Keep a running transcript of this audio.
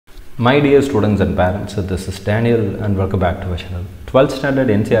My dear students and parents, this is Daniel and welcome back to our channel. 12th standard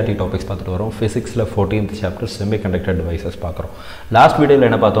NCERT topics பார்த்துட்டு வரோம். Physicsல 14th chapter Semiconductor devices பார்க்குறோம். Last வீடியோவில்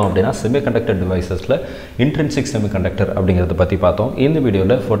என்ன பார்த்தோம் அப்படின்னா Semiconductor devicesல Intrinsic Semiconductor அப்படிங்கிறத பற்றி பார்த்தோம். இந்த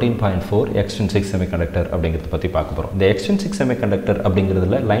வீடியோவில் 14.4 Extrinsic Semiconductor அப்படிங்கிறத பற்றி பார்க்க போகிறோம். இந்த Extrinsic Semiconductor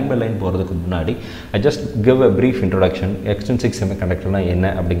அப்படிங்கிறதுல லைன் பை லைன் போகிறதுக்கு முன்னாடி I just give a brief introduction. Extrinsic Semiconductorனா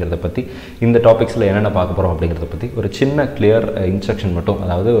என்ன அப்படிங்கிறத பற்றி இந்த டாபிக்ஸில் என்னென்ன பார்க்க போகிறோம் அப்படிங்கிறத பற்றி ஒரு சின்ன கிளியர் இன்ஸ்ட்ரக்ஷன் மட்டும்,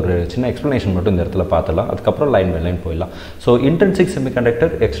 அதாவது ஒரு சின்ன எக்ஸ்ப்ளனேஷன் மட்டும் இந்த இடத்துல பார்த்துலாம். அதுக்கப்புறம் லைன் பை லைன் போயிடலாம். So intrinsic semiconductor,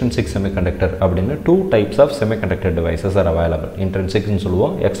 extrinsic semiconductor அப்படின்னு two types of semiconductor devices are available. Intrinsic னு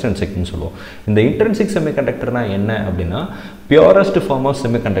சொல்லுவோம், extrinsic னு சொல்லுவோம். இந்த intrinsic semiconductorனா என்ன அப்படின்னா purest form of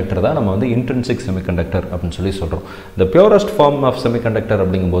semiconductor தான் நம்ம வந்து intrinsic semiconductor அப்படின்னு சொல்லி சொல்கிறோம். The purest form of semiconductor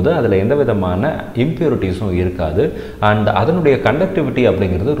அப்படிங்கும்போது அதில் எந்த விதமான impurities-உம் இருக்காது. அண்ட் அதனுடைய கண்டக்டிவிட்டி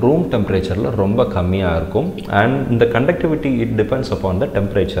அப்படிங்கிறது ரூம் டெம்பரேச்சரில் ரொம்ப கம்மியாக இருக்கும். அண்ட் இந்த conductivity it depends upon the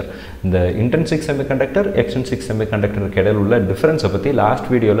temperature. இந்த intrinsic semiconductor, extrinsic semiconductor இடையில உள்ள டிஃபரன்ஸை பற்றி லாஸ்ட்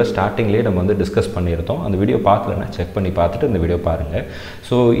வீடியோவில் ஸ்டார்டிங்லேயே நம்ம வந்து டிஸ்கஸ் பண்ணியிருந்தோம். அந்த வீடியோ பார்க்கலன்னா செக் பண்ணி பார்த்துட்டு இந்த வீடியோ பாருங்கள்.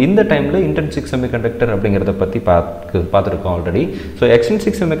 ஸோ இந்த டைமில் intrinsic semiconductor அப்படிங்கிறத பற்றி பார்த்துருக்கோம் ஆல்ரெடி. ஸோ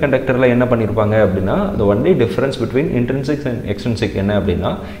extrinsic semiconductorல என்ன பண்ணியிருப்பாங்க அப்படின்னா the only difference between intrinsic and extrinsic என்ன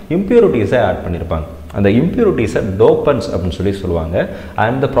அப்படின்னா impurities-ஐ ஆட் பண்ணியிருப்பாங்க. அந்த impurities-ஐ dopants அப்படின்னு சொல்லி சொல்லுவாங்க.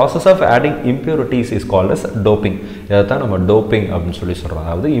 and the process of adding impurities is called as doping. இதை தான் நம்ம doping அப்படின்னு சொல்லி சொல்கிறோம்.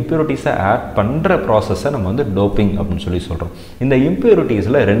 அதாவது impurities-ஐ ஆட் பண்ணுற ப்ராசஸை நம்ம வந்து doping அப்படின்னு சொல்லி சொல்கிறோம். இந்த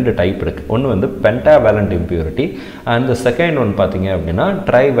impurities-ல ரெண்டு டைப் இருக்குது. ஒன்று வந்து pentavalent impurity and the second one பார்த்தீங்க அப்படின்னா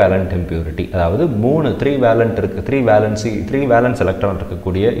trivalent impurity. அதாவது த்ரீ வேலன்ஸ் எலக்ட்ரான்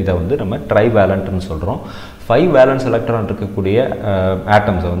இருக்கக்கூடிய இதை வந்து நம்ம trivalentன்னு சொல்கிறோம். 5 வேலன்ஸ் எலக்ட்ரான் இருக்கக்கூடிய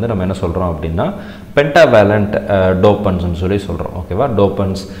ஆட்டம்ஸை வந்து நம்ம என்ன சொல்கிறோம் அப்படின்னா பென்டாவேலண்ட் டோப்பன்ஸ்னு சொல்லி சொல்கிறோம். ஓகேவா?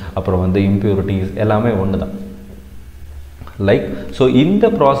 டோப்பன்ஸ் அப்புறம் வந்து இம்ப்யூரிட்டிஸ் எல்லாமே ஒன்று தான். லைக் ஸோ இந்த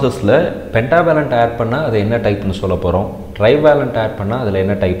ப்ராசஸில் பென்டாவேலண்ட் ஆட் பண்ணால் அது என்ன டைப்னு சொல்ல போகிறோம், ட்ரைவேலண்ட் ஆட் பண்ணால் அதில்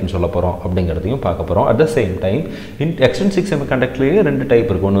என்ன டைப்னு சொல்ல போகிறோம் அப்படிங்கிறதையும் பார்க்க போகிறோம். At the same time extrinsic செமிகண்டக்டர்லேயே ரெண்டு டைப்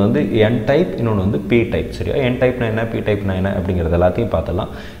இருக்குது. ஒன்று வந்து என் டைப், இன்னொன்று வந்து பி டைப். சரியா? என் டைப்னா என்ன, பி டைப்னா என்ன அப்படிங்கிறது எல்லாத்தையும்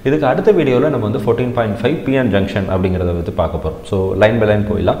பார்த்துலாம். இதுக்கு அடுத்த வீடியோவில் நம்ம வந்து 14.5 PN ஜங்ஷன் அப்படிங்கிறத வந்து பார்க்க போகிறோம். ஸோ லைன் பை லைன்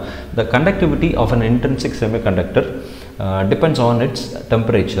போயிடலாம். த conductivity of an intrinsic semiconductor depends on its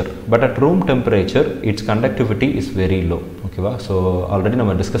temperature, but at room temperature its conductivity is very low. ஓகேவா? ஸோ ஆல்ரெடி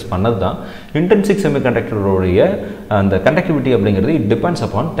நம்ம டிஸ்கஸ் பண்ணது தான். இன்ட்ரின்சிக் செமிகண்டக்டருடைய அந்த கண்டக்டிவிட்டி அப்படிங்கிறது இட் டிபெண்ட்ஸ்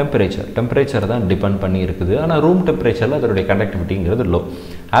அப்பான் டெம்பரேச்சர் தான் depend பண்ணி இருக்குது. ஆனால் ரூம் டெம்பரேச்சரில் அதோடைய கண்டக்டிவிட்டிங்கிறது low.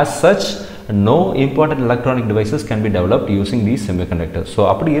 As such no important electronic devices can be developed using these semiconductors. So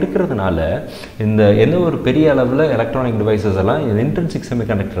அப்படி இருக்கிறதுனால இந்த எந்த ஒரு பெரிய அளவில் எலக்ட்ரானிக் டிவைசஸ் எல்லாம் இந்த இன்ட்ரின்சிக்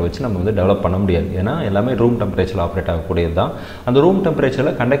செமிகண்டக்டரை வச்சு நம்ம வந்து டெவலப் பண்ண முடியாது. ஏன்னா எல்லாமே ரூம் டெம்பரேச்சரில் ஆப்ரேட் ஆகக்கூடியது தான். அந்த ரூம்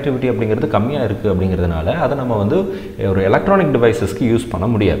டெம்பரேச்சரில் கண்டக்டிவிட்டி அப்படிங்கிறது கம்மியாக இருக்குது அப்படிங்கிறதுனால அதை நம்ம வந்து ஒரு எலக்ட்ரானிக் டிவைசஸ்க்கு யூஸ் பண்ண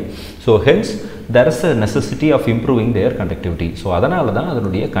முடியாது. So hence there is a necessity of improving their conductivity. So அதனால தான்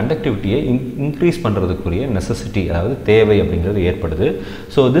அதனுடைய கண்டக்டிவிட்டியை இன்க்ரீஸ் பண்ணுறதுக்குரிய நெசசிட்டி, அதாவது தேவை அப்படிங்கிறது ஏற்படுது.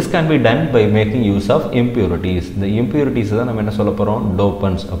 So this can be done by making use of impurities. இந்த impurities தான் நம்ம என்ன சொல்ல போகிறோம்,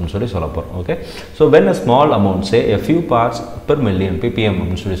 dopants அப்படின்னு சொல்லி சொல்ல போகிறோம். Okay? So when a small amount, say a few parts per million, ppm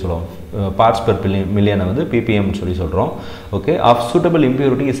அப்படின்னு சொல்லி சொல்லுவோம். பார்ட்ஸ் பெர் மில்லியனை வந்து ppmனு சொல்லி சொல்கிறோம். Okay? Of suitable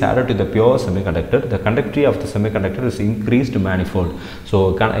impurity is added to the pure semiconductor, the conductivity of the semiconductor is increased manifold. So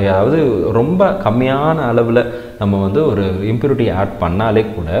அதாவது ரொம்ப கம்மியான அளவில் நம்ம வந்து ஒரு impurity ஆட் பண்ணாலே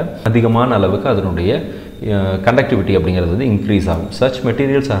கூட அதிகமான அளவுக்கு அதனுடைய கண்டக்டிவிட்டி அப்படிங்கிறது வந்து இன்க்ரீஸ் ஆகும். such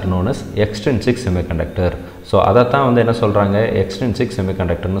materials are known as extrinsic semiconductor. So அதைத்தான் வந்து என்ன சொல்கிறாங்க, எக்ஸ்ட்ரின்சிக்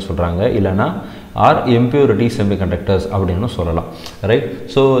செமிகண்டக்டர்னு சொல்கிறாங்க, இல்லைனா ஆர் impurity semiconductors அப்படின்னு சொல்லலாம். Right?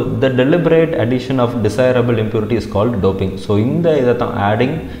 So the deliberate addition of desirable impurity is called doping. So இந்த இதை தான்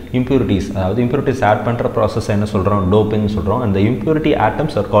ஆடிங் impurities, அதாவது impurities ஆட் பண்ணுற ப்ராசஸ் என்ன சொல்கிறோம், டோப்பிங் சொல்கிறோம். அந்த impurity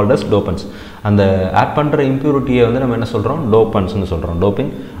atoms are called as dopants. அந்த ஆட் பண்ணுற impurityயை வந்து நம்ம என்ன சொல்கிறோம், டோப்பன்ஸ்னு சொல்கிறோம்.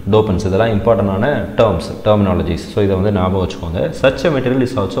 டோப்பன்ஸ் இதெல்லாம் இம்பார்ட்டண்டான டெர்மினாலஜிஸ். ஸோ இதை வந்து ஞாபகம் வச்சுக்கோங்க. such a material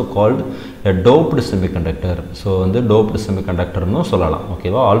is also called a doped semiconductor. So வந்து doped semiconductorனு சொல்லலாம்.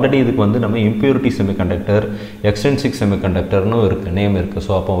 ஓகேவா? ஆல்ரெடி இதுக்கு வந்து நம்ம impurity semiconductor, extrinsic semiconductorனு இருக்குது, நேம் இருக்குது.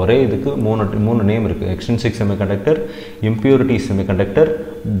 ஸோ அப்போ ஒரே இதுக்கு மூணு நேம் இருக்குது. extrinsic semiconductor, impurity semiconductor,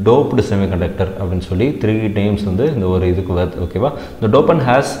 doped semiconductor அப்படின்னு சொல்லி 3 நேம்ஸ் வந்து இந்த ஒரு இதுக்கு வருது. ஓகேவா? the dopant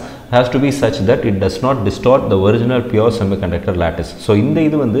has to be such that it does not distort the original pure semiconductor lattice. So இந்த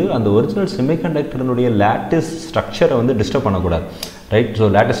இது வந்து அந்த ஒரிஜினல் செமிகண்டக்டருடைய lattice ஸ்ட்ரக்சரை வந்து டிஸ்டர்ப் பண்ணக்கூடாது. ரைட்? ஸோ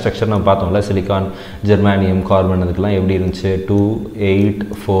lattice ஸ்ட்ரக்சர் நம்ம பார்த்தோம்ல, சிலிக்கான், ஜெர்மானியம், கார்பன், அதுக்கெல்லாம் எப்படி இருந்துச்சு, 2, 8,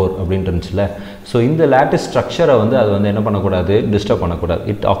 4 அப்படின்ட்டு இருந்துச்சுல. ஸோ இந்த lattice ஸ்ட்ரக்சரை வந்து அது வந்து என்ன பண்ணக்கூடாது, டிஸ்டர்ப் பண்ணக்கூடாது.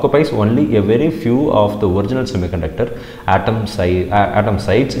 It occupies only a very few of the original semiconductor atom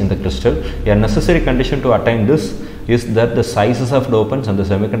sites in the crystal. A necessary condition to attain this is that the sizes of dopants and the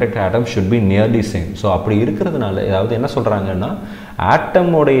semiconductor atoms should be nearly same. So அப்படி இருக்கிறதுனால அதாவது என்ன சொல்கிறாங்கன்னா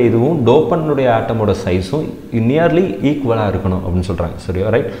ஆட்டமோடைய இதுவும் டோப்பனுடைய ஆட்டமோட சைஸும் nearly ஈக்குவலாக இருக்கணும் அப்படின்னு சொல்கிறாங்க. சரியா,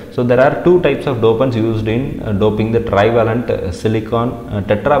 right? So there are 2 types of dopants used in doping the trivalent silicon,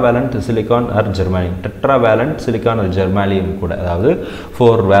 tetravalent silicon or germanium. tetravalent silicon or germanium கூட, அதாவது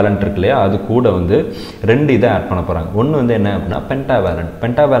 4 வேலண்ட் இருக்கு இல்லையா, அது கூட வந்து 2 இதை ஆட் பண்ண போகிறாங்க. ஒன்று வந்து என்ன அப்படின்னா பென்டாவேலண்ட்.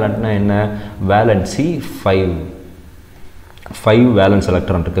 பென்டாவேலண்ட்னா என்ன? வேலன்சி 5 வேலன்ஸ்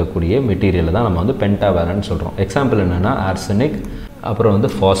எலக்ட்ரான் இருக்கக்கூடிய மெட்டீரியல் தான் நம்ம வந்து பென்டாவேலண்ட் சொல்கிறோம். எக்ஸாம்பிள் என்னென்னா ஆர்சனிக், அப்புறம் வந்து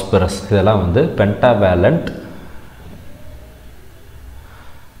ஃபாஸ்பரஸ், இதெல்லாம் வந்து pentavalent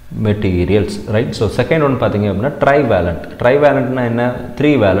materials, right? So second one பார்த்தீங்க அப்படின்னா ட்ரைவேலண்ட். ட்ரைவேலண்ட்னா என்ன?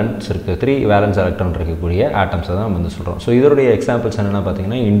 3 வேலன்ஸ் இருக்குது, 3 வேலன்ஸ் எலக்ட்ரான் இருக்கக்கூடிய ஆட்டம்ஸை தான் நம்ம வந்து சொல்கிறோம். ஸோ இதோடைய எக்ஸாம்பிள்ஸ் என்னென்னா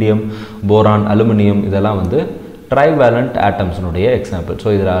பார்த்தீங்கன்னா இண்டியம், போரான், அலுமினியம், இதெல்லாம் வந்து ட்ரைவேலண்ட் ஆட்டம்ஸ்னுடைய எக்ஸாம்பிள். ஸோ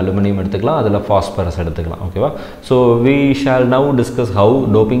இதில் அலுமினியம் எடுத்துக்கலாம், அதில் ஃபாஸ்பரஸ் எடுத்துக்கலாம். ஓகேவா? So we shall now discuss how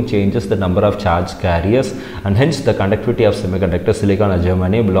doping changes the number of charge carriers and hence the conductivity of semiconductor silicon or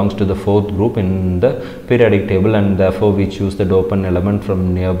germanium belongs to the 4th group in the periodic table, and therefore we choose the dopant element from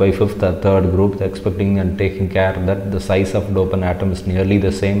nearby 5th or 3rd group, expecting and taking care that the size of dopant atom is nearly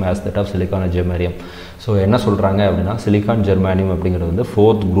the same as that of silicon or germanium. So என்ன சொல்கிறாங்க அப்படின்னா silicon germanium அப்படிங்கிறது வந்து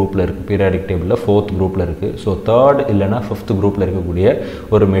 4th குரூப்பில் இருக்குது, periodic டேபிளில் 4th குரூப்பில் இருக்குது. ஸோ 3rd இல்லைனா 5th குரூப்பில் இருக்கக்கூடிய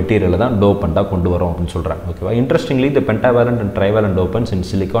ஒரு மெட்டீரியலை தான் டோப்பண்டாக கொண்டு வரோம் அப்படின்னு சொல்கிறாங்க. ஓகேவா? Interestingly the pentavalent and trivalent டோப்பன்ஸ் in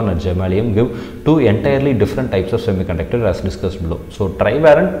silicon and germanium give 2 entirely different types of semiconductor as discussed below. So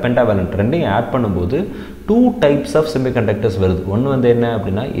trivalent, pentavalent ரெண்டையும் ஆட் பண்ணும்போது 2 types of semiconductors வருது. ஒன்று வந்து என்ன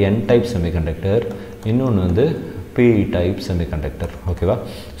அப்படின்னா N type semiconductor, இன்னொன்று வந்து P type semiconductor. ஓகேவா?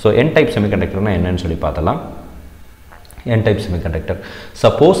 ஸோ N type semiconductorனா என்னன்னு சொல்லி பார்த்தலாம். N type semiconductor.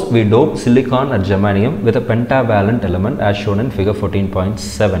 Suppose we dope silicon or germanium with a pentavalent element as shown in figure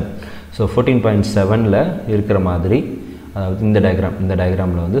 14.7. So 14.7ல இருக்கிற மாதிரி, அதாவது இந்த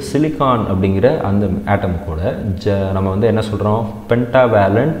டயக்ராமில் வந்து சிலிக்கான் அப்படிங்கிற அந்த ஆட்டம் கூட நம்ம வந்து என்ன சொல்கிறோம்,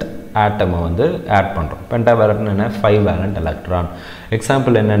 பென்டாவேலண்ட் ஆட்டமை வந்து ஆட் பண்ணுறோம். பென்டாவேலண்ட்னு என்ன? 5 வேலண்ட் எலக்ட்ரான்.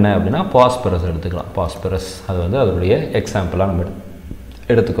 எக்ஸாம்பிள் என்னென்ன அப்படின்னா பாஸ்பரஸ் எடுத்துக்கலாம். பாஸ்பரஸ் அது வந்து அதோடைய எக்ஸாம்பிளாக நம்ம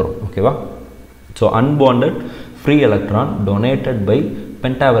எடுத்துக்கிறோம். ஓகேவா? So அன்பாண்டட் free electron donated by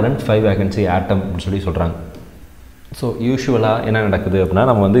pentavalent 5 vacancy ஆட்டம் அப்படின்னு சொல்லி சொல்கிறாங்க. ஸோ யூஷுவலாக என்ன நடக்குது அப்படின்னா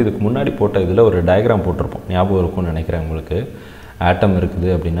நம்ம வந்து இதுக்கு முன்னாடி போட்ட இதில் ஒரு டயக்ராம் போட்டிருப்போம், ஞாபகம் இருக்கும்னு நினைக்கிறேன் உங்களுக்கு. ஆட்டம் இருக்குது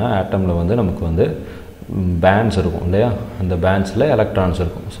அப்படின்னா ஆட்டமில் வந்து நமக்கு வந்து பேண்ட்ஸ் இருக்கும் இல்லையா, அந்த பேண்ட்ஸில் எலக்ட்ரான்ஸ்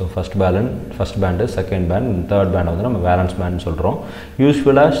இருக்கும். So first pant, second pant, third pant வந்து நம்ம வேலன்ஸ் பேண்ட் சொல்கிறோம்.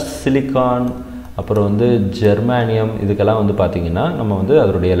 யூஸ்வலாக சிலிக்கான், அப்புறம் வந்து ஜெர்மானியம், இதுக்கெல்லாம் வந்து பார்த்திங்கன்னா நம்ம வந்து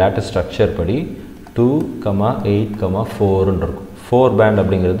அதனுடைய லேட்டஸ்ட் ஸ்ட்ரக்சர் படி 2, 8, 4ன்னு இருக்கும். 4 பேண்ட்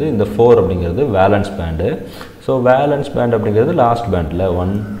அப்படிங்கிறது, இந்த 4 அப்படிங்கிறது valence pant. So valence band அப்படிங்கிறது லாஸ்ட் பேண்டில்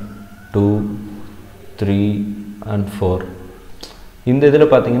 1, 2, 3 and 4. இந்த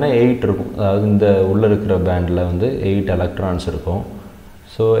இதில் பார்த்தீங்கன்னா 8 இருக்கும், அதாவது இந்த உள்ளே இருக்கிற பேண்டில் வந்து 8 எலக்ட்ரான்ஸ் இருக்கும்.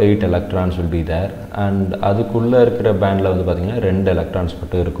 So 8 electrons will be there. And அதுக்குள்ளே இருக்கிற பேண்டில் வந்து பார்த்திங்கன்னா 2 எலக்ட்ரான்ஸ்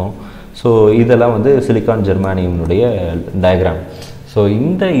மட்டும் இருக்கும். ஸோ இதெல்லாம் வந்து சிலிக்கான் ஜெர்மானியம்னுடைய டயக்ராம். ஸோ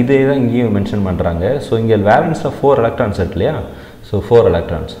இதே தான் இங்கேயும் மென்ஷன் பண்ணுறாங்க. ஸோ இங்கே வேலன்ஸில் 4 எலக்ட்ரான்ஸ் இருக்கு இல்லையா. So 4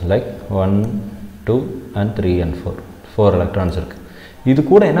 electrons like 1, 2 and 3 and 4 electrons இருக்குது. இது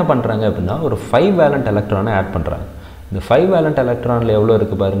கூட என்ன பண்ணுறாங்க அப்படின்னா ஒரு 5 வேலண்ட் எலக்ட்ரானை ஆட் பண்ணுறாங்க. இந்த 5 வேலண்ட் எலக்ட்ரானில் எவ்வளோ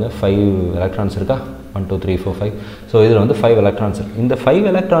இருக்குது பாருங்கள், 5 எலக்ட்ரான்ஸ் இருக்கா, 1, 2, 3, 4, 5. ஸோ இதில் வந்து 5 எலக்ட்ரான்ஸ் இருக்குது. இந்த 5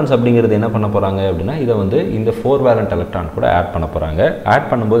 எலக்ட்ரான்ஸ் அப்படிங்கிறது என்ன பண்ண போகிறாங்க அப்படின்னா இதை வந்து இந்த 4 வேலண்ட் எலக்ட்ரான் கூட ஆட் பண்ண போகிறாங்க. ஆட்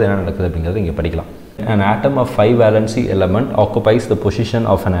பண்ணும்போது என்ன நடக்குது அப்படிங்கிறது இங்கே படிக்கலாம். An atom of 5 valency element occupies the position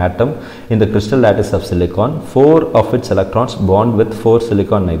of an atom in the crystal lattice of silicon. 4 of its electrons bond with 4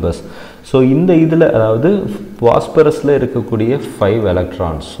 silicon neighbors. So இந்த இதில் அதாவது பாஸ்பரஸில் இருக்கக்கூடிய 5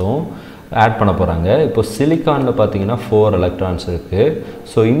 எலக்ட்ரான்ஸும் ஆட் பண்ண போகிறாங்க. இப்போ சிலிக்கானில் பார்த்தீங்கன்னா 4 எலக்ட்ரான்ஸ் இருக்குது.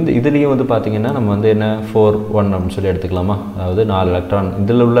 ஸோ இதுலேயும் வந்து பார்த்திங்கன்னா நம்ம வந்து என்ன 4, 1 அப்படின்னு சொல்லி எடுத்துக்கலாமா, அதாவது 4 எலக்ட்ரான்,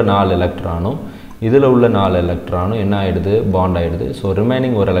 இதில் உள்ள 4 எலக்ட்ரானும் இதில் உள்ள 4 எலக்ட்ரானும் என்ன ஆகிடுது, பாண்ட் ஆகிடுது. ஸோ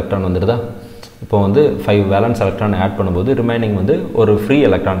ரிமைனிங் ஒரு எலக்ட்ரான் வந்துடுதா. இப்போ வந்து 5 வேலன்ஸ் எலக்ட்ரான் ஆட் பண்ணும்போது ரிமைனிங் வந்து ஒரு ஃப்ரீ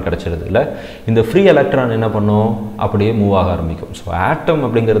எலக்ட்ரான் கிடச்சிருது இல்லை. இந்த ஃப்ரீ எலக்ட்ரான் என்ன பண்ணும், அப்படியே மூவ் ஆக ஆரம்பிக்கும். ஸோ ஆட்டம்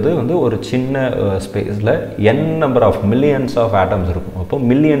அப்படிங்கிறது வந்து ஒரு சின்ன ஸ்பேஸில் n number of millions of atoms இருக்கும். அப்போ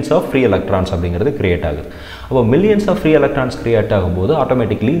மில்லியன்ஸ் ஆஃப் ஃப்ரீ எலக்ட்ரான்ஸ் அப்படிங்கிறது கிரியேட் ஆகுது. அப்போ millions of free electrons create ஆகும்போது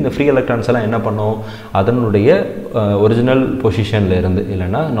ஆட்டோமேட்டிக்லி இந்த ஃப்ரீ எலக்ட்ரான்ஸ் எல்லாம் என்ன பண்ணும், அதனுடைய ஒரிஜினல் பொசிஷனில் இருந்து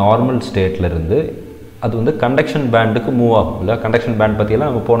இல்லைன்னா நார்மல் ஸ்டேட்டில் இருந்து அது வந்து கண்டக்ஷன் பேண்டுக்கு மூவ் ஆகும் இல்லை. கண்டக்ஷன் பேண்ட் பற்றியெல்லாம்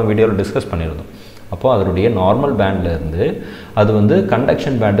நம்ம போன வீடியோவில் டிஸ்கஸ் பண்ணியிருந்தோம். அப்போது அதனுடைய நார்மல் பேண்ட்லேருந்து அது வந்து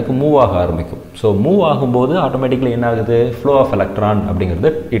கண்டக்ஷன் பேண்டுக்கு மூவ் ஆக ஆரம்பிக்கும். ஸோ மூவ் ஆகும்போது ஆட்டோமேட்டிக்லி என்ன ஆகுது, ஃப்ளோ ஆஃப் எலக்ட்ரான்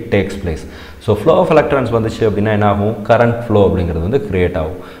அப்படிங்கிறது it takes place. So flow of electrons வந்துச்சு அப்படின்னா என்ன ஆகும், கரண்ட் ஃப்ளோ அப்படிங்கிறது வந்து கிரியேட்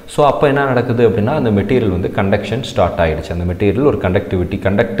ஆகும். ஸோ அப்போ என்ன நடக்குது அப்படின்னா அந்த மெட்டீரியல் வந்து கண்டக்ஷன் ஸ்டார்ட் ஆகிடுச்சு, அந்த மெட்டீரியல் ஒரு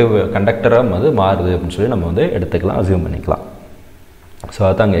கண்டக்டராக வந்து மாறுது அப்படின்னு சொல்லி நம்ம வந்து எடுத்துக்கலாம், அசியூம் பண்ணிக்கலாம். ஸோ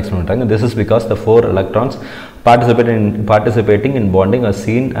அதான் அங்கே எக்ஸ்பிளைன் பண்ணுறாங்க. This is because the 4 electrons participating in bonding are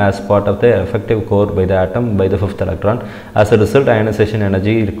seen as part of the effective core by the atom by the 5th electron. As a result, ionization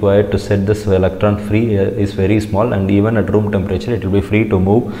energy required to set this electron free is very small, and even at room temperature it will be free to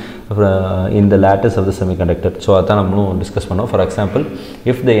move in the lattice of the semiconductor. So அதான் நம்மளும் discuss பண்ணோம். For example,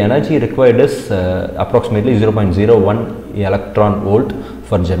 if the energy required is approximately 0.01 electron volt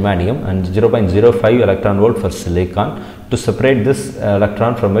for germanium and 0.05 electron volt for silicon to separate this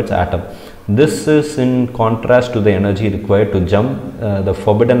electron from its atom. This is in contrast to the energy required to jump the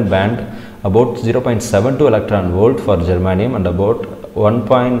forbidden band about 0.72 electron volt for germanium and about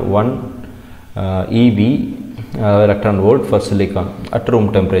 1.1 eV electron volt for silicon at room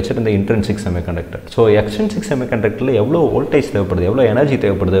temperature in the intrinsic semiconductor. So extrinsic semiconductor எவ்வளோ voltage தேவைப்படுது, எவ்வளோ energy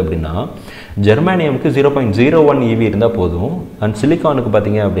தேவைப்படுது அப்படின்னா ஜெர்மானியமுக்கு 0.01 EV இருந்தால் போதும், and சிலிக்கானுக்கு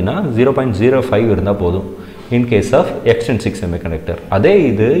பார்த்தீங்க அப்படின்னா 0.05 இருந்தால் போதும் in case of extrinsic semiconductor. அதே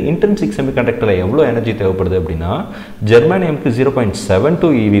இது intrinsic semiconductorல எவ்வளோ எனர்ஜி தேவைப்படுது அப்படின்னா ஜெர்மானியமுக்கு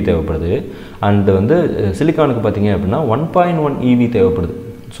 0.72 EV தேவைப்படுது, அண்ட் வந்து சிலிக்கானுக்கு பார்த்தீங்க அப்படின்னா 1.1 EV தேவைப்படுது.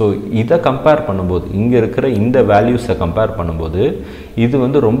 ஸோ இதை கம்பேர் பண்ணும்போது இங்கே இருக்கிற இந்த வேல்யூஸை கம்பேர் பண்ணும்போது இது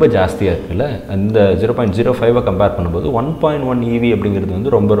வந்து ரொம்ப ஜாஸ்தியாக இருக்குல்ல, இந்த 0.05 கம்பேர் பண்ணும்போது 1.1 EV அப்படிங்கிறது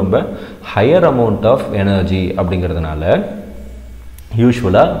வந்து ரொம்ப ரொம்ப ஹையர் அமௌண்ட் ஆஃப் எனர்ஜி அப்படிங்கிறதுனால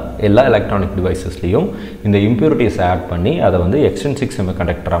யூஸ்வலாக எல்லா எலக்ட்ரானிக் டிவைசஸ்லையும் இந்த இம்ப்யூரிட்டிஸ் ஆட் பண்ணி அதை வந்து எக்ஸ்ட்ரின்சிக்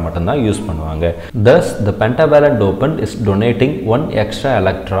செமிகண்டக்டராக மட்டும்தான் யூஸ் பண்ணுவாங்க. Thus, the pentavalent dopant is donating one extra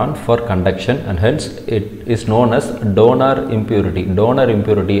electron for conduction and hence it is known as donor impurity. Donor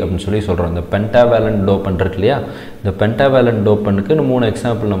impurity அப்படின்னு சொல்லி சொல்கிறோம். இந்த pentavalent dopant இருக்கு இல்லையா, இந்த pentavalent dopantக்கு 3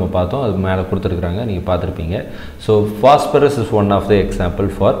 எக்ஸாம்பிள் நம்ம பார்த்தோம், அது மேலே கொடுத்துருக்குறாங்க, நீங்கள் பார்த்துருப்பீங்க. So phosphorus is one of the example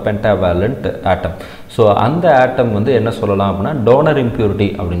for pentavalent atom. So அந்த ஆட்டம் வந்து என்ன சொல்லலாம் அப்படின்னா டோனர் impurity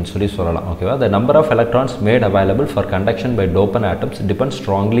அப்படின்னு சொல்லலாம். ஓகேவா, the number of electrons made available for conduction by dopant atoms depends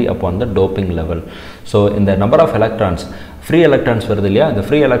strongly upon the doping level. So இந்த number of electrons, free electrons வருது இல்லையா, இந்த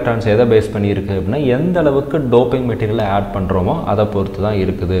ஃப்ரீ எலக்ட்ரான்ஸ் எதை பேஸ் பண்ணியிருக்கு அப்படின்னா எந்த அளவுக்கு டோப்பிங் மெட்டீரியலை ஆட் பண்ணுறோமோ அதை பொறுத்து தான்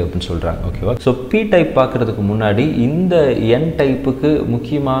இருக்குது அப்படின்னு சொல்கிறாங்க. ஓகேவா, ஸோ பி டைப் பார்க்குறதுக்கு முன்னாடி இந்த என் டைப்புக்கு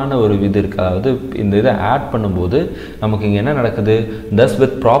முக்கியமான ஒரு இது இருக்குது. அதாவது இந்த இதை ஆட் பண்ணும்போது நமக்கு இங்கே என்ன நடக்குது, thus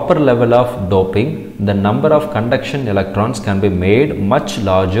with proper level of doping the number of conduction electrons can be made much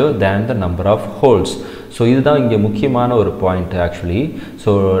larger than the number of holes. So இதுதான் இங்கே முக்கியமான ஒரு பாயிண்ட் ஆக்சுவலி.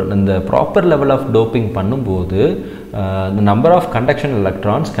 ஸோ இந்த ப்ராப்பர் லெவல் ஆஃப் டோப்பிங் பண்ணும்போது the number of conduction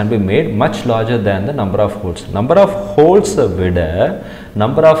electrons can be made much larger than the number of holes. number of holes விட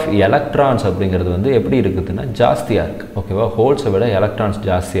number of electrons அப்படிங்கிறது வந்து எப்படி இருக்குதுன்னா ஜாஸ்தியாக இருக்குது. ஓகேவா, ஹோல்ஸை விட எலக்ட்ரான்ஸ்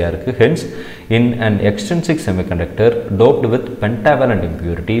ஜாஸ்தியாக இருக்குது. hence in an extrinsic semiconductor doped with pentavalent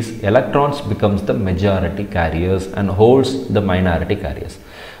impurities, electrons becomes the majority carriers and holes the minority carriers.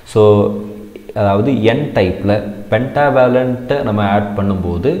 So அதாவது என் டைப்பில் பென்டாவேலண்ட்டை நம்ம ஆட்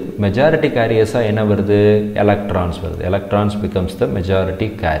பண்ணும்போது மெஜாரிட்டி கேரியர்ஸாக என்ன வருது, எலக்ட்ரான்ஸ் வருது. Electrons becomes the majority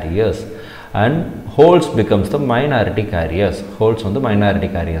careers and holes becomes the minority careers. Holes வந்து minority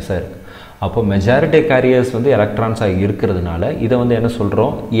கேரியர்ஸாக இருக்குது. அப்போ மெஜாரிட்டி கேரியர்ஸ் வந்து எலக்ட்ரான்ஸாக இருக்கிறதுனால இதை வந்து என்ன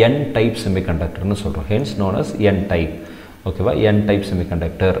சொல்கிறோம், என் டைப் செமிகண்டக்டர்னு சொல்கிறோம். ஹென்ஸ் நோன் அஸ் என் டைப். ஓகேவா, என் டைப்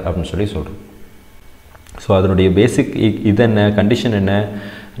செமிகண்டக்டர் அப்படின்னு சொல்லி சொல்கிறோம். ஸோ அதனுடைய பேசிக் இது என்ன, கண்டிஷன் என்ன,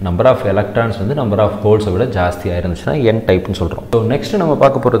 நம்பர் ஆஃப் எலக்ட்ரான்ஸ் வந்து நம்பர் ஆஃப் ஹோல்ஸை விட ஜாஸ்தியாக இருந்துச்சுன்னா என் டைப்னு சொல்கிறோம். ஸோ நெக்ஸ்ட் நம்ம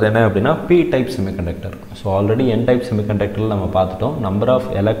பார்க்க போகிறது என்ன அப்படின்னா B type semiconductor. So already என் டைப் செமிகண்டக்டரில் நம்ம பார்த்துட்டோம், number of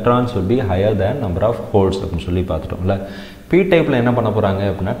electrons will be higher than number of holes அப்படின்னு சொல்லி பார்த்துட்டோம்ல. பி டைப்பில் என்ன பண்ண போகிறாங்க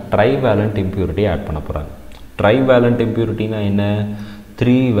அப்படின்னா ட்ரைவேலண்ட் இம்ப்யூரிட்டி ஆட் பண்ண போகிறாங்க. ட்ரைவேலண்ட் இம்ப்யூரிட்டினா என்ன,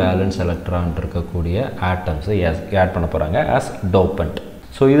 3 வேலன்ஸ் எலக்ட்ரான் இருக்கக்கூடிய ஆட்டம்ஸை ஆட் பண்ண போகிறாங்க ஆஸ் டோப்பண்ட்.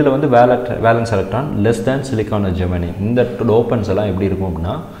 ஸோ இதில் வந்து valence electron less than silicon and ஜெர்மானியம். இந்த டோப்பன்ஸ் எல்லாம் எப்படி இருக்கும்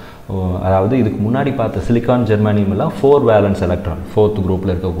அப்படின்னா, அதாவது இதுக்கு முன்னாடி பார்த்த சிலிக்கான் ஜெர்மானியம் எல்லாம் 4 வேலன்ஸ் எலக்ட்ரான், 4th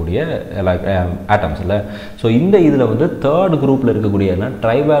குரூப்பில் இருக்கக்கூடிய ஆட்டம்ஸ் இல்லை. ஸோ இந்த இதில் வந்து 3rd குரூப்பில் இருக்கக்கூடிய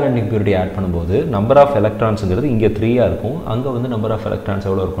ட்ரைவேலண்ட் இம்ப்யூரிட்டி ஆட் பண்ணும்போது நம்பர் ஆஃப் எலக்ட்ரான்ஸுங்கிறது இங்கே 3 இருக்கும், அங்கே வந்து நம்பர் ஆஃப் எலக்ட்ரான்ஸ்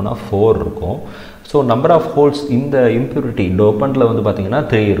எவ்வளோ இருக்கும்னா 4 இருக்கும். ஸோ நம்பர் ஆஃப் ஹோல்ஸ் இந்த இம்ப்யூரிட்டி டோப்பண்ட்டில் வந்து பார்த்திங்கன்னா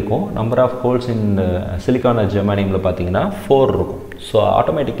 3 இருக்கும், நம்பர் ஆஃப் ஹோல்ஸ் இந்த சிலிக்கான் ஜெர்மானியமில் பார்த்திங்கன்னா 4 இருக்கும். ஸோ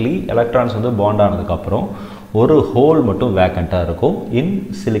ஆட்டோமேட்டிக்லி எலக்ட்ரான்ஸ் வந்து பாண்ட் ஆனதுக்கப்புறம் ஒரு ஹோல் மட்டும் வேக்கண்ட்டாக இருக்கும். இன்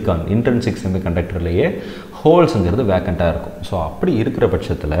சிலிக்கான் இன்ட்ரின்சிக் செமிகண்டக்டர்லேயே ஹோல்ஸுங்கிறது வேக்கண்ட்டாக இருக்கும். ஸோ அப்படி இருக்கிற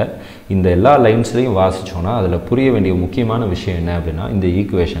பட்சத்தில் இந்த எல்லா லைன்ஸ்லையும் வாசித்தோன்னா அதில் புரிய வேண்டிய முக்கியமான விஷயம் என்ன அப்படின்னா இந்த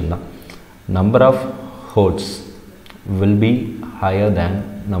ஈக்குவேஷன் தான். Number of holes will be higher than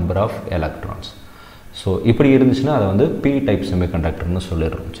number of electrons. So இப்படி இருந்துச்சுன்னா அதை வந்து பி டைப் செமிகண்டக்டர்னு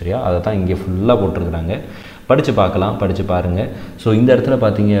சொல்லிடுறோம். சரியா? அதை தான் இங்கே ஃபுல்லாக போட்டிருக்கிறாங்க. படித்து பார்க்கலாம், படித்து பாருங்கள். ஸோ இந்த இடத்துல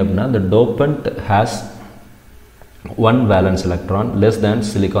பார்த்தீங்க அப்படின்னா the dopant has one valence electron less than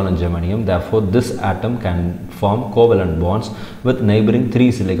silicon and germanium. Therefore, this atom can form covalent bonds with neighboring 3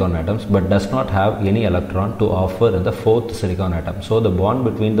 silicon atoms but does not have any electron to offer in the 4th silicon atom. So, the bond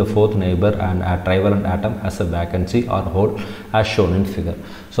between the 4th neighbor and a trivalent atom has a vacancy or hole as shown in figure.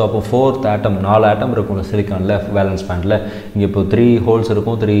 So அப்போ 4th atom 4 ஆட்டம் இருக்கும் சிலிக்கானில் valence பேண்டில். இங்கே இப்போ 3 holes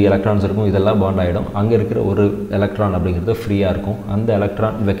இருக்கும், 3 electrons இருக்கும், இதெல்லாம் bond ஆகிடும். அங்கே இருக்கிற ஒரு எலக்ட்ரான் அப்படிங்கிறது ஃப்ரீயாக இருக்கும். அந்த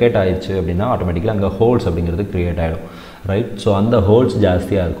எலக்ட்ரான் வெக்கேட் ஆயிடுச்சு அப்படின்னா ஆட்டோமேட்டிக்கலாக அங்கே ஹோல்ஸ் அப்படிங்கிறது க்ரியேட் ஆகிடும். ரைட்? ஸோ அந்த ஹோல்ஸ்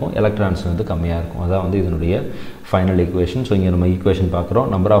ஜாஸ்தியாக இருக்கும், எலக்ட்ரான்ஸ் வந்து கம்மியாக இருக்கும். அதான் வந்து இதனுடைய ஃபைனல் ஈக்குவேஷன். ஸோ இங்கே நம்ம ஈக்குவேஷன் பார்க்குறோம்.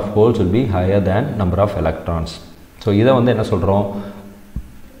 Number of holes will be higher than number of electrons. So இதை வந்து என்ன சொல்கிறோம்?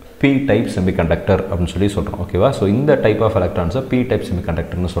 P type semiconductor அப்படின்னு சொல்லி சொல்கிறோம். ஓகேவா? ஸோ இந்த டைப் ஆஃப் எலக்ட்ரான்ஸை P type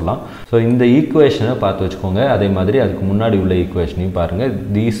semiconductorன்னு சொல்லலாம். ஸோ இந்த ஈக்குவேஷனை பார்த்து வச்சுக்கோங்க. அதே மாதிரி அதுக்கு முன்னாடி உள்ள ஈக்குவேஷனையும் பாருங்கள்.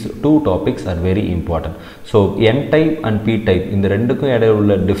 These 2 topics are very important. So N type and P type இந்த ரெண்டுக்கும் இடையில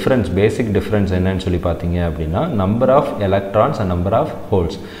உள்ள டிஃப்ரென்ஸ், பேசிக் டிஃப்ரென்ஸ் என்னன்னு சொல்லி பார்த்தீங்க அப்படின்னா number of electrons and number of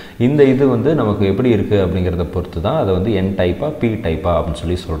holes. இந்த இது வந்து நமக்கு எப்படி இருக்குது அப்படிங்கிறத பொறுத்து தான் அதை வந்து N டைப்பா P டைப்பா அப்படின்னு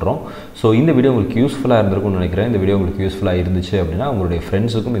சொல்லி சொல்கிறோம். ஸோ இந்த வீடியோ உங்களுக்கு யூஸ்ஃபுல்லாக இருந்திருக்கும்னு நினைக்கிறேன். இந்த வீடியோ உங்களுக்கு யூஸ்ஃபுல்லாக இருந்துச்சு அப்படின்னா உங்களுடைய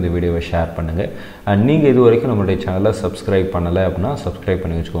ஃப்ரெண்ட்ஸுக்கும் இந்த வீடியோவை ஷேர் பண்ணுங்கள். அண்ட் நீங்கள் இது வரைக்கும் நம்மளுடைய சேனலை சப்ஸ்கிரைப் பண்ணலை அப்படின்னா சப்ஸ்கிரைப்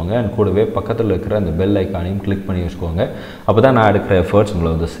பண்ணி வச்சுக்கோங்க. அண்ட் கூடவே பக்கத்தில் இருக்கிற அந்த பெல் ஐக்கானையும் கிளிக் பண்ணி வச்சுக்கோங்க. அப்போ தான் நான் எடுக்கிற எஃபர்ட்ஸ்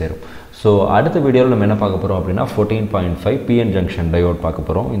உங்களை வந்து சேரும். ஸோ அடுத்த வீடியோவில் நம்ம என்ன பார்க்க போகிறோம் அப்படின்னா 14.5 PN ஜங்ஷன் டயோட் பார்க்க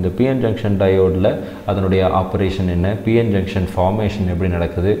போகிறோம். இந்த PN ஜங்ஷன் டயோடில் அதனுடைய ஆப்ரேஷன் என்ன, PN ஜங்ஷன் ஃபார்மேஷன் எப்படி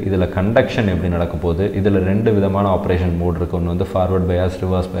நடக்குது, இதில் கண்டக்ஷன் எப்படி நடக்க போகுது, இதில் 2 விதமான ஆப்ரேஷன் மோட் இருக்குது. ஒன்று வந்து ஃபார்வர்ட் பயாஸ்,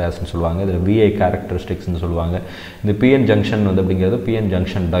 ரிவர்ஸ் பயாஸ்ன்னு சொல்லுவாங்க. இதில் VI கேரக்டரிஸ்டிக்ஸ்னு சொல்லுவாங்க. இந்த PN ஜங்ஷன் வந்து அப்படிங்கிறது PN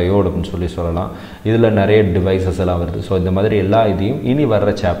ஜங்ஷன் டயோடு அப்படின்னு சொல்லலாம். இதில் நிறைய டிவைசஸ் எல்லாம் வருது. ஸோ இந்த மாதிரி எல்லா இதையும் இனி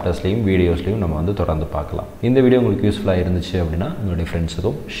வர்ற சாப்டர்ஸ்லையும் வீடியோஸ்லையும் நம்ம வந்து தொடர்ந்து பார்க்கலாம். இந்த வீடியோ உங்களுக்கு யூஸ்ஃபுல்லாக இருந்துச்சு அப்படின்னா உங்களுடைய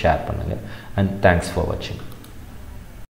ஃப்ரெண்ட்ஸுக்கும் ஷேர் பண்ணுங்கள். And thanks for watching.